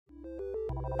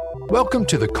Welcome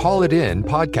to the Call It In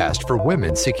podcast for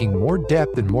women seeking more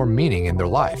depth and more meaning in their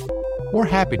life, more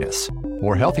happiness,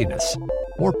 more healthiness,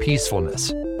 more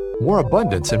peacefulness, more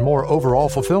abundance, and more overall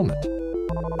fulfillment.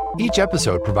 Each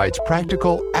episode provides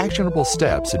practical, actionable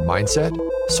steps in mindset,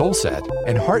 soul set,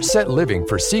 and heart set living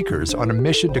for seekers on a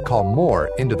mission to call more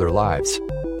into their lives.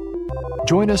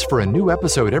 Join us for a new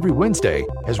episode every Wednesday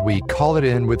as we Call It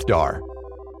In with Dar.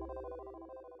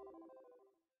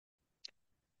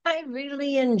 I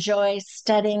really enjoy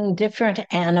studying different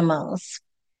animals.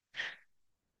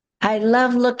 I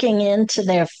love looking into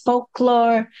their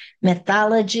folklore,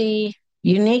 mythology,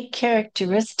 unique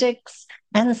characteristics,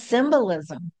 and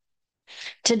symbolism.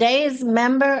 Today's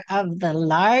member of the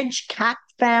large cat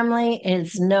family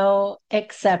is no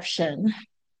exception.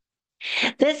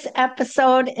 This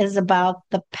episode is about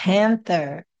the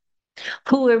panther,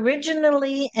 who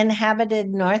originally inhabited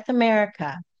North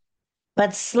America,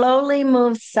 but slowly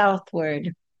moved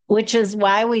southward, which is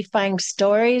why we find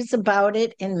stories about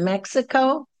it in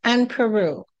Mexico and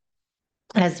Peru,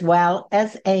 as well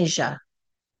as Asia.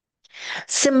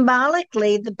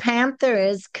 Symbolically, the panther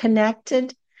is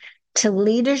connected to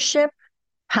leadership,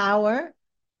 power,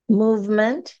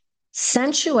 movement,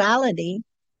 sensuality,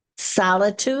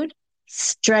 solitude,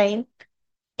 strength,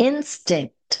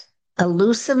 instinct,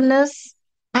 elusiveness,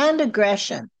 and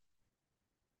aggression.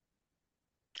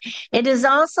 It is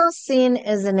also seen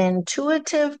as an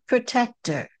intuitive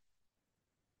protector.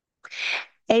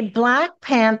 A black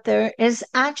panther is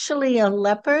actually a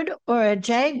leopard or a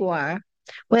jaguar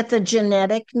with a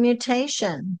genetic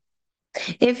mutation.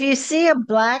 If you see a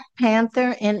black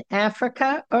panther in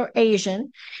Africa or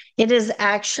Asian, it is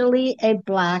actually a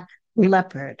black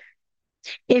leopard.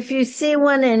 If you see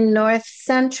one in North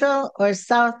Central or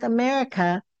South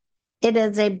America, it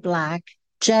is a black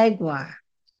jaguar.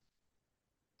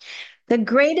 The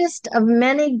greatest of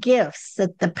many gifts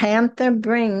that the panther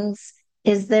brings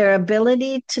is their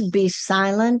ability to be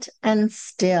silent and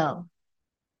still.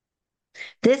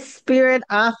 This spirit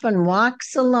often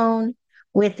walks alone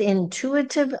with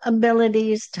intuitive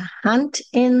abilities to hunt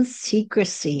in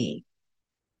secrecy.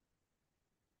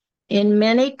 In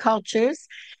many cultures,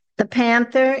 the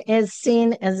panther is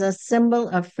seen as a symbol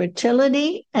of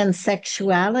fertility and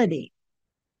sexuality.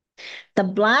 The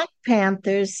black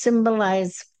panthers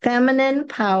symbolize feminine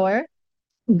power,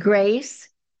 grace,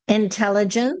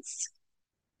 intelligence,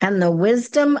 and the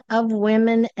wisdom of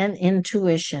women and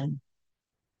intuition.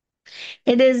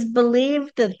 It is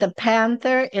believed that the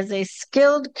panther is a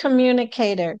skilled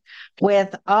communicator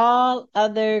with all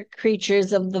other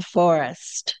creatures of the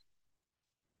forest.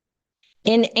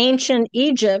 In ancient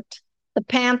Egypt, the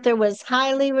panther was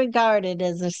highly regarded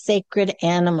as a sacred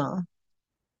animal.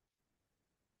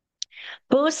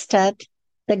 Bustet,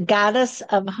 the goddess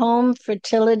of home,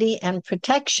 fertility, and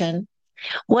protection,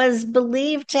 was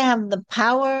believed to have the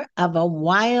power of a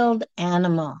wild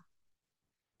animal.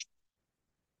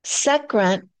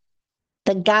 Sekret,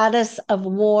 the goddess of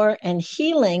war and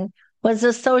healing, was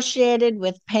associated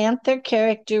with panther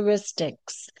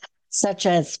characteristics such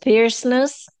as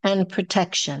fierceness and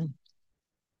protection.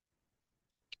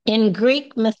 In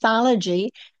Greek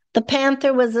mythology, the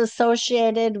panther was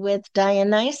associated with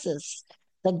Dionysus,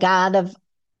 the god of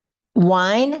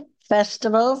wine,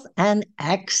 festivals, and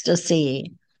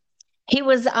ecstasy. He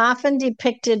was often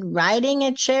depicted riding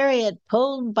a chariot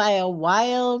pulled by a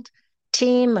wild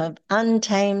team of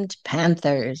untamed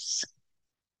panthers.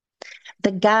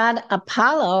 The god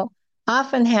Apollo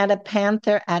often had a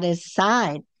panther at his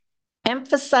side,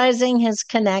 emphasizing his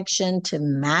connection to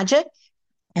magic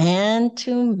and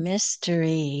to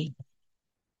mystery.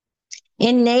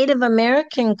 In Native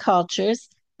American cultures,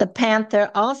 the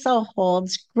panther also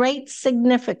holds great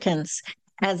significance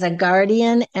as a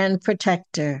guardian and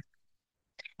protector.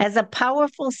 As a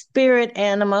powerful spirit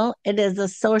animal, it is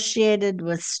associated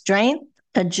with strength,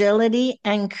 agility,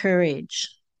 and courage.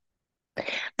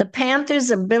 The panther's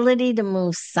ability to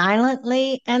move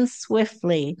silently and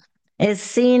swiftly is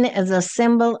seen as a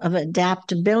symbol of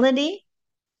adaptability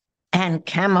and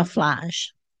camouflage.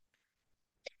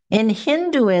 In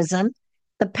Hinduism,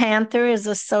 the panther is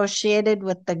associated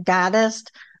with the goddess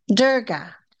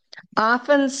Durga,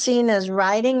 often seen as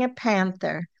riding a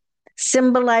panther,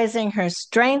 symbolizing her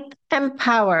strength and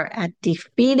power at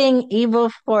defeating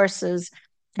evil forces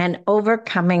and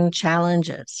overcoming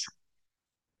challenges.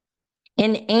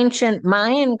 In ancient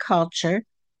Mayan culture,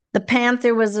 the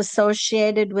panther was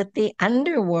associated with the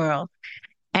underworld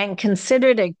and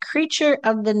considered a creature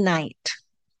of the night.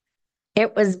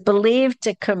 It was believed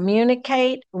to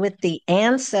communicate with the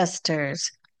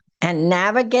ancestors and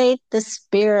navigate the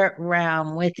spirit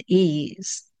realm with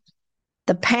ease.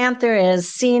 The panther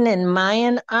is seen in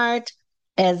Mayan art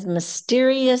as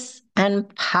mysterious and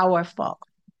powerful.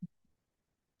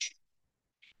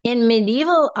 In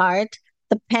medieval art,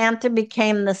 the panther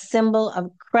became the symbol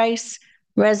of Christ's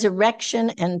resurrection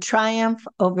and triumph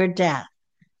over death.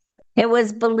 It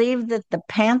was believed that the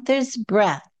panther's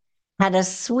breath had a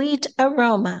sweet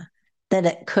aroma that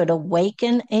it could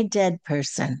awaken a dead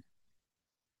person.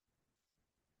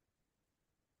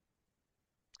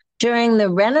 During the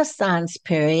Renaissance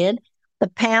period, the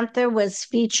panther was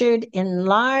featured in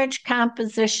large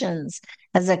compositions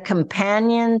as a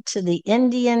companion to the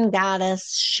Indian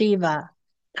goddess Shiva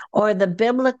or the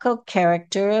biblical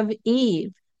character of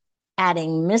Eve,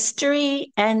 adding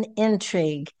mystery and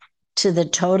intrigue to the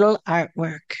total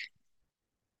artwork.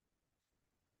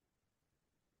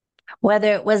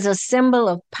 Whether it was a symbol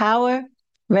of power,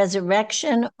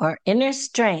 resurrection, or inner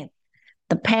strength,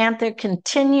 the panther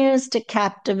continues to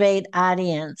captivate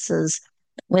audiences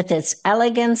with its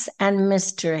elegance and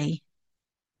mystery.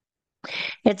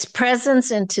 Its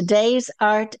presence in today's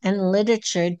art and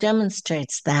literature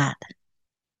demonstrates that.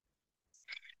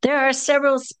 There are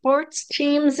several sports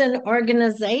teams and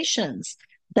organizations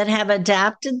that have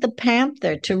adopted the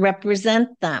panther to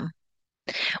represent them.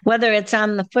 Whether it's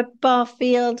on the football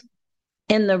field,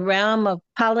 in the realm of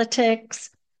politics,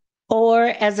 or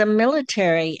as a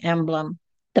military emblem,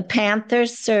 the panther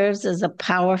serves as a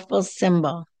powerful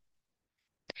symbol.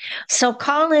 So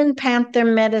call in Panther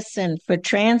Medicine for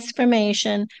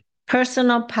transformation,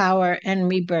 personal power, and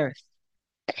rebirth.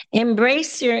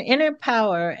 Embrace your inner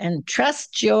power and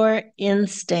trust your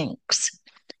instincts.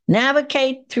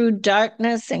 Navigate through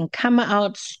darkness and come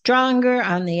out stronger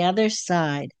on the other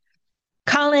side.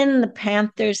 Call in the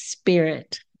panther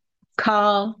spirit.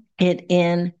 Call it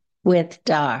in with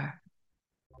Dar.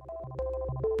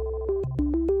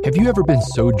 Have you ever been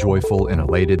so joyful and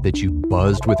elated that you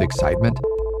buzzed with excitement?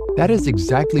 That is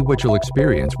exactly what you'll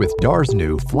experience with Dar's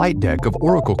new flight deck of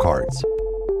oracle cards.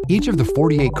 Each of the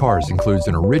 48 cards includes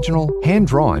an original,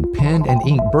 hand-drawn pen and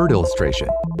ink bird illustration,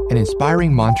 an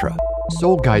inspiring mantra,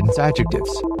 soul guidance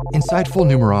adjectives, insightful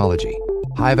numerology,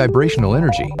 high vibrational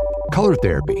energy, color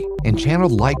therapy, and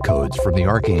channeled light codes from the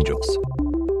archangels.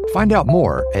 Find out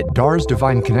more at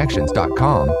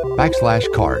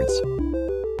darsdivineconnections.com/cards.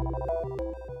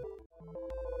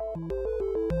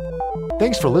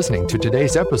 Thanks for listening to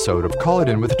today's episode of Call It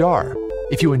In with Dar.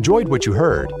 If you enjoyed what you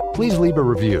heard, please leave a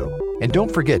review. And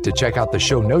don't forget to check out the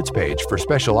show notes page for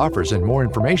special offers and more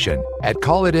information at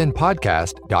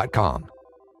callitinpodcast.com.